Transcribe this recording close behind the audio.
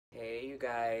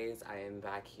guys, I am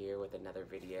back here with another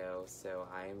video. So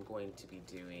I am going to be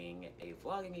doing a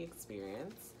vlogging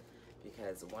experience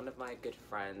because one of my good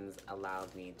friends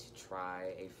allowed me to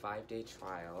try a 5-day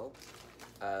trial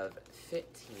of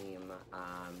Fit Team.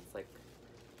 It's like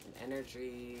an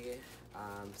energy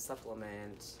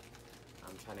supplement.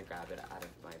 I'm trying to grab it out of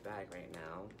my bag right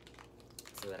now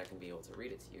so that I can be able to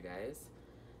read it to you guys.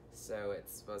 So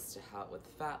it's supposed to help with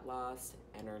fat loss,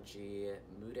 energy,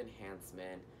 mood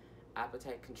enhancement,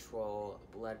 appetite control,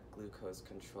 blood glucose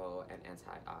control, and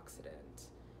antioxidant.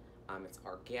 It's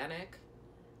organic,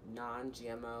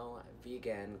 non-GMO,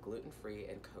 vegan, gluten-free,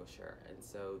 and kosher. And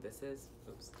so this is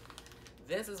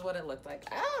what it looked like.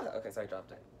 Okay, so I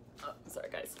dropped it. Oh, sorry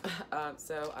guys.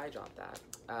 So I dropped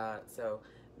that. So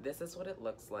this is what it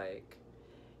looks like.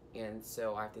 And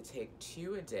so I have to take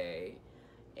 2 a day.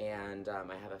 And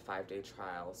I have a 5-day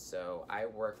trial, so I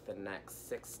work the next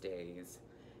 6 days,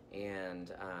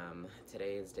 and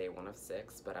today is day 1 of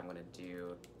 6, but I'm gonna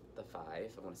do the 5.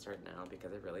 I'm gonna start now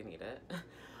because I really need it.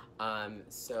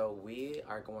 So we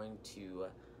are going to,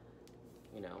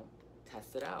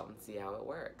 test it out and see how it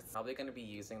works. Probably gonna be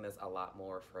using this a lot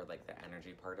more for like the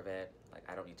energy part of it. Like,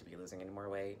 I don't need to be losing any more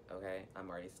weight, okay? I'm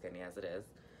already skinny as it is,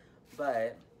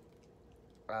 but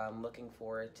I'm looking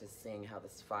forward to seeing how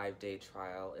this 5-day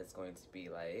trial is going to be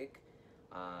like.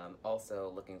 Also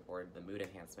looking forward to the mood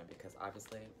enhancement because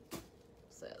obviously,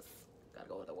 sis, gotta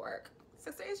go to work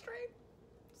 6 days straight.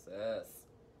 Sis,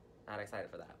 not excited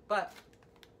for that. But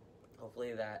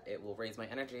hopefully that it will raise my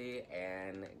energy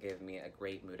and give me a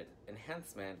great mood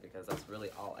enhancement because that's really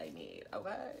all I need,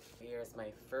 okay? Here's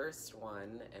my first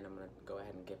one, and I'm gonna go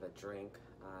ahead and give a drink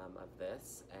of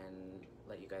this and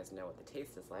let you guys know what the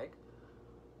taste is like.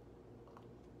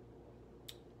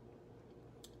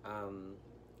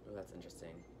 Oh, that's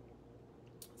interesting.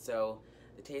 So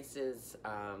the taste is,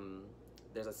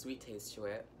 there's a sweet taste to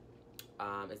it.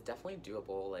 It's definitely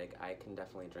doable. Like, I can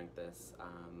definitely drink this.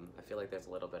 I feel like there's a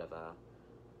little bit of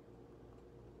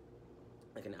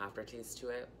an aftertaste to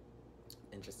it.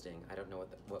 Interesting. I don't know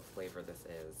what flavor this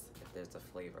is, if there's a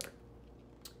flavor.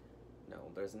 No,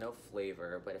 there's no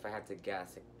flavor, but if I had to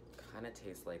guess, it kind of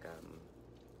tastes like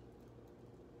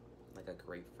a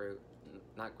grapefruit.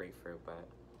 Not grapefruit, but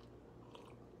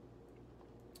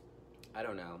I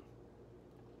don't know.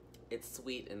 It's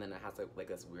sweet and then it has like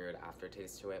this weird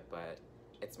aftertaste to it, but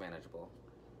it's manageable.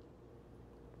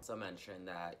 So mentioned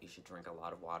that you should drink a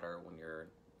lot of water when you're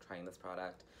trying this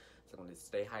product. So I'm going to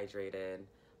stay hydrated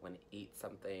when eat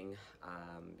something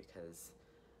because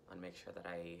I want to make sure that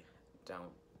I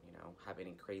don't, have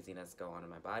any craziness go on in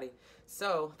my body.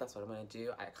 So that's what I'm going to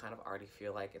do. I kind of already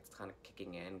feel like it's kind of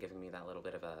kicking in, giving me that little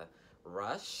bit of a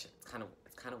rush. It's kind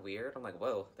of weird. I'm like,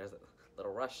 whoa, there's a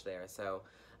little rush there. So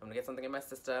I'm gonna get something in my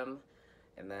system,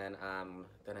 and then I'm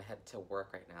gonna head to work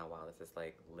right now. Wow, this is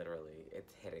like literally,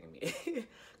 it's hitting me.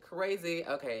 Crazy.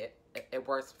 Okay, it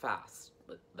works fast.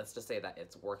 Let's just say that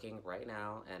it's working right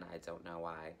now, and I don't know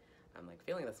why I'm like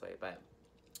feeling this way, but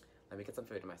let me get some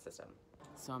food in my system.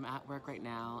 So I'm at work right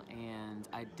now, and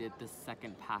I did the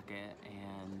second packet,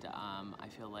 and I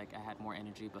feel like I had more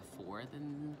energy before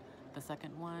than the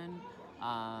second one.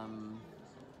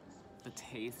 The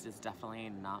taste is definitely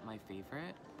not my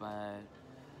favorite, but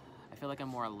I feel like I'm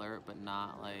more alert, but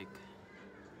not like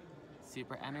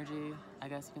super energy, I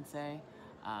guess you can say.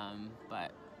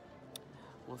 But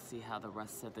we'll see how the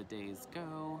rest of the days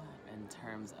go in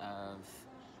terms of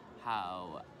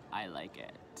how I like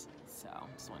it. So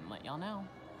just want to let y'all know.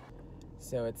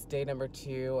 So it's day number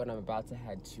 2 and I'm about to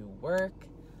head to work.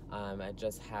 I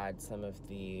just had some of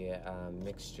the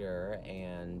mixture,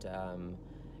 and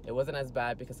it wasn't as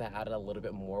bad because I added a little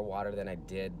bit more water than I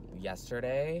did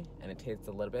yesterday, and it tastes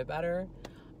a little bit better.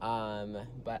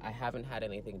 But I haven't had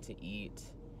anything to eat,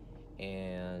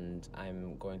 and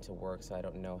I'm going to work, so I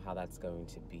don't know how that's going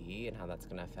to be and how that's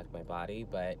going to affect my body.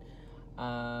 But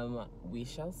we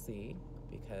shall see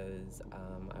because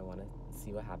I want to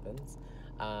see what happens.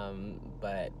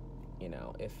 But,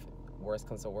 if worse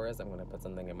comes to worse, I'm going to put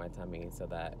something in my tummy so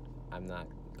that I'm not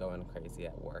going crazy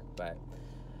at work. But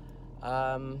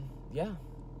yeah,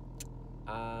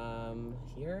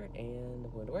 here and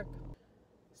I'm going to work.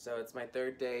 So it's my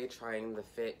 3rd day trying the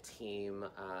Fit Team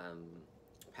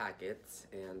packets,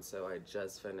 and so I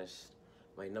just finished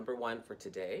my number 1 for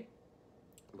today.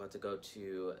 I'm about to go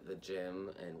to the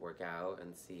gym and work out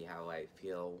and see how I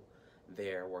feel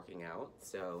there working out.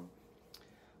 So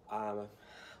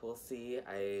we'll see.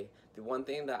 The one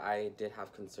thing that I did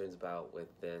have concerns about with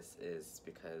this is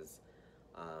because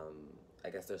I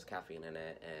guess there's caffeine in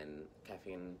it, and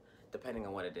caffeine, depending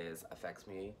on what it is, affects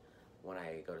me when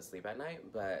I go to sleep at night.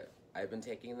 But I've been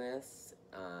taking this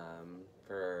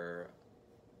for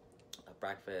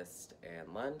breakfast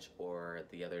and lunch, or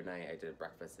the other night I did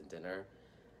breakfast and dinner,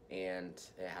 and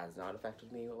it has not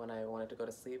affected me when I wanted to go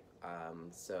to sleep.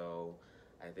 So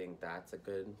I think that's a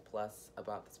good plus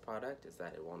about this product, is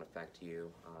that it won't affect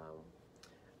you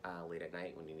late at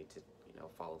night when you need to,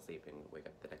 fall asleep and wake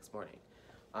up the next morning.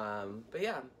 But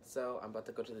yeah, so I'm about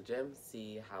to go to the gym,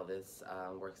 see how this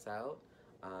works out,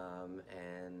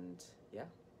 and yeah,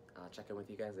 I'll check in with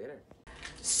you guys later.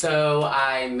 So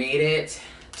I made it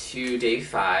to day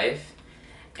 5,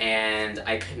 and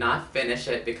I could not finish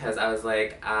it because I was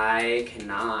like, I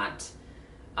cannot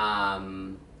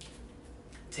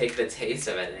take the taste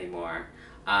of it anymore.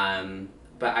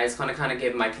 But I just want to kind of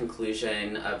give my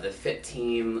conclusion of the Fit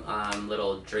Team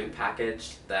little drink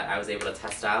package that I was able to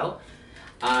test out.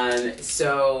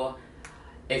 So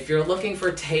if you're looking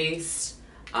for taste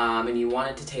and you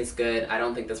want it to taste good, I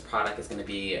don't think this product is going to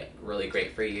be really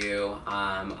great for you.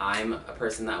 I'm a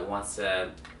person that wants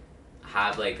to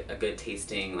have like a good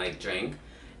tasting like drink,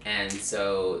 and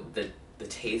so the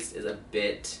taste is a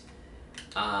bit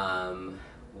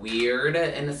weird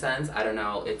in a sense. I don't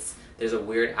know, there's a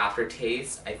weird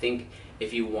aftertaste. I think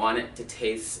if you want it to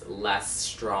taste less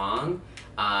strong,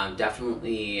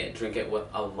 definitely drink it with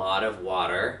a lot of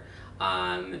water.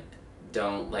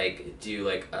 Don't like do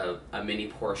like a mini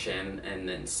portion and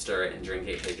then stir it and drink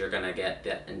it, because you're gonna get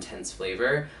that intense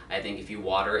flavor. I think if you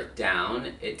water it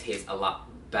down, it tastes a lot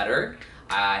better.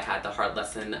 I had the hard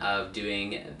lesson of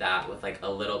doing that with like a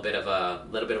little bit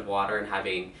of water and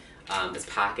having this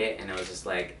packet, and it was just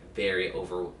like very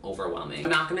overwhelming.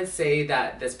 I'm not gonna say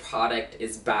that this product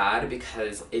is bad,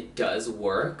 because it does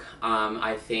work.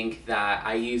 I think that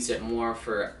I used it more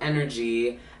for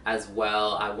energy as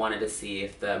well. I wanted to see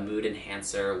if the mood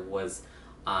enhancer was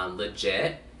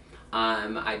legit.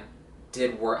 I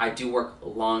do work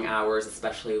long hours,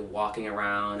 especially walking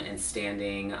around and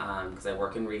standing, because I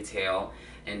work in retail,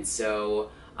 and so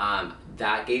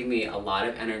that gave me a lot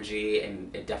of energy,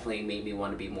 and it definitely made me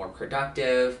want to be more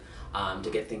productive, to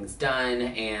get things done.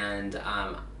 And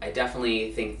I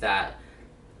definitely think that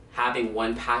having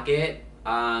one packet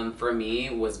for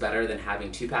me was better than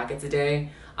having 2 packets a day.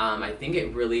 I think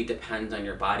it really depends on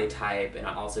your body type, and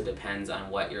it also depends on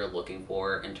what you're looking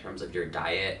for in terms of your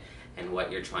diet and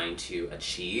what you're trying to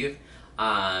achieve.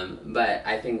 But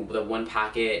I think the 1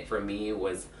 packet for me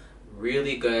was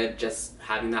really good, just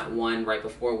having that one right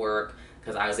before work,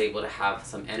 because I was able to have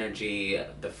some energy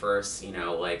the first,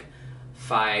 like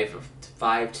 5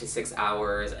 to 6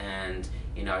 hours, and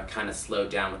I kind of slowed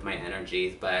down with my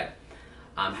energies. But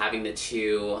having the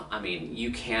 2, I mean,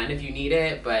 you can if you need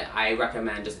it, but I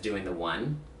recommend just doing the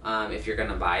 1 if you're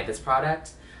gonna buy this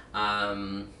product.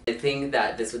 I think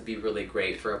that this would be really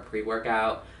great for a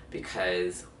pre-workout,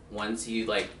 because once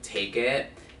you take it,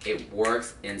 it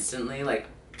works instantly.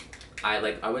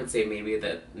 I would say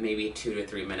maybe 2 to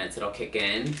 3 minutes it'll kick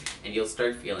in, and you'll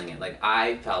start feeling it.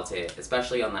 I felt it,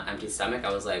 especially on the empty stomach.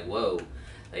 I was like, whoa,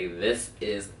 this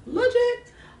is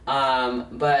legit.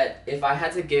 But if I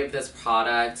had to give this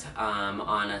product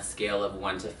on a scale of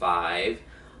 1 to 5,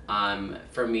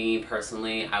 for me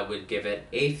personally, I would give it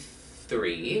a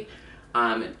 3.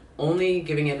 Only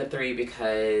giving it a 3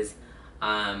 because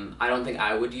I don't think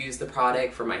I would use the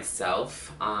product for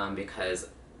myself, because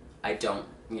I don't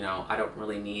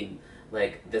really need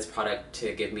this product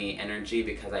to give me energy,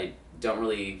 because I don't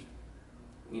really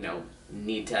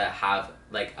need to have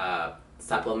a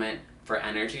supplement for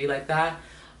energy like that.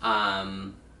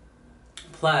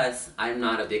 Plus, I'm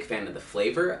not a big fan of the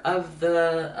flavor of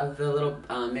the little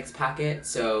mixed packet,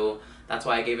 so that's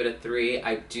why I gave it a 3.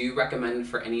 I do recommend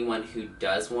for anyone who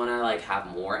does want to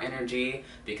have more energy,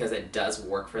 because it does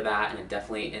work for that, and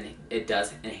it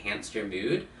does enhance your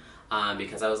mood.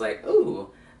 Because I was like, ooh,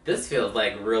 this feels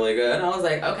really good. And I was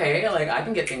like, okay, I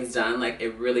can get things done.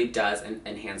 It really does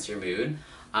enhance your mood.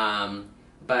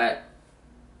 But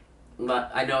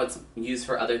I know it's used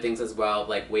for other things as well,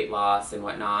 like weight loss and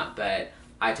whatnot, but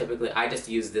I just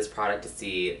use this product to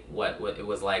see what it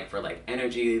was like for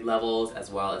energy levels as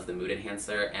well as the mood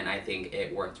enhancer, and I think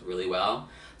it worked really well.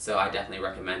 So I definitely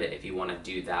recommend it if you want to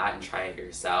do that and try it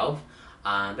yourself.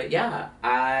 But yeah,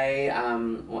 I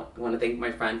want to thank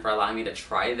my friend for allowing me to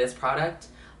try this product.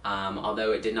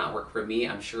 Although it did not work for me,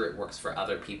 I'm sure it works for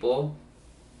other people,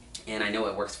 and I know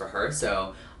it works for her.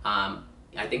 So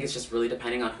I think it's just really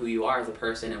depending on who you are as a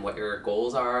person and what your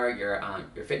goals are, your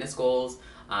fitness goals,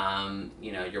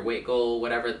 your weight goal,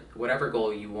 whatever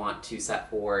goal you want to set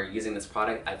for using this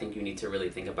product. I think you need to really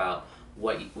think about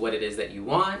what it is that you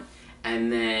want,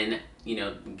 and then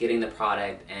getting the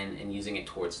product and using it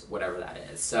towards whatever that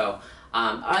is. So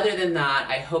Other than that,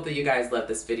 I hope that you guys love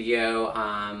this video.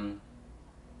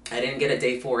 I didn't get a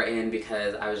day 4 in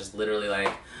because I was just literally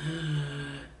like,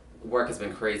 work has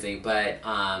been crazy. But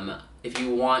if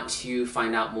you want to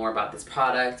find out more about this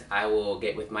product, I will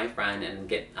get with my friend and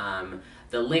get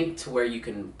the link to where you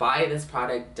can buy this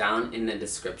product down in the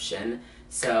description.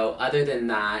 So other than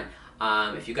that,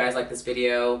 if you guys like this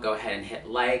video, go ahead and hit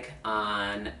like.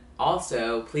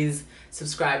 Also, please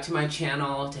subscribe to my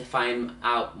channel to find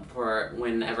out for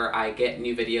whenever I get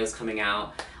new videos coming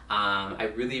out. I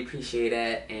really appreciate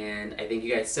it, and I thank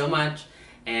you guys so much,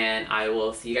 and I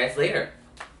will see you guys later.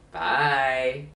 Bye!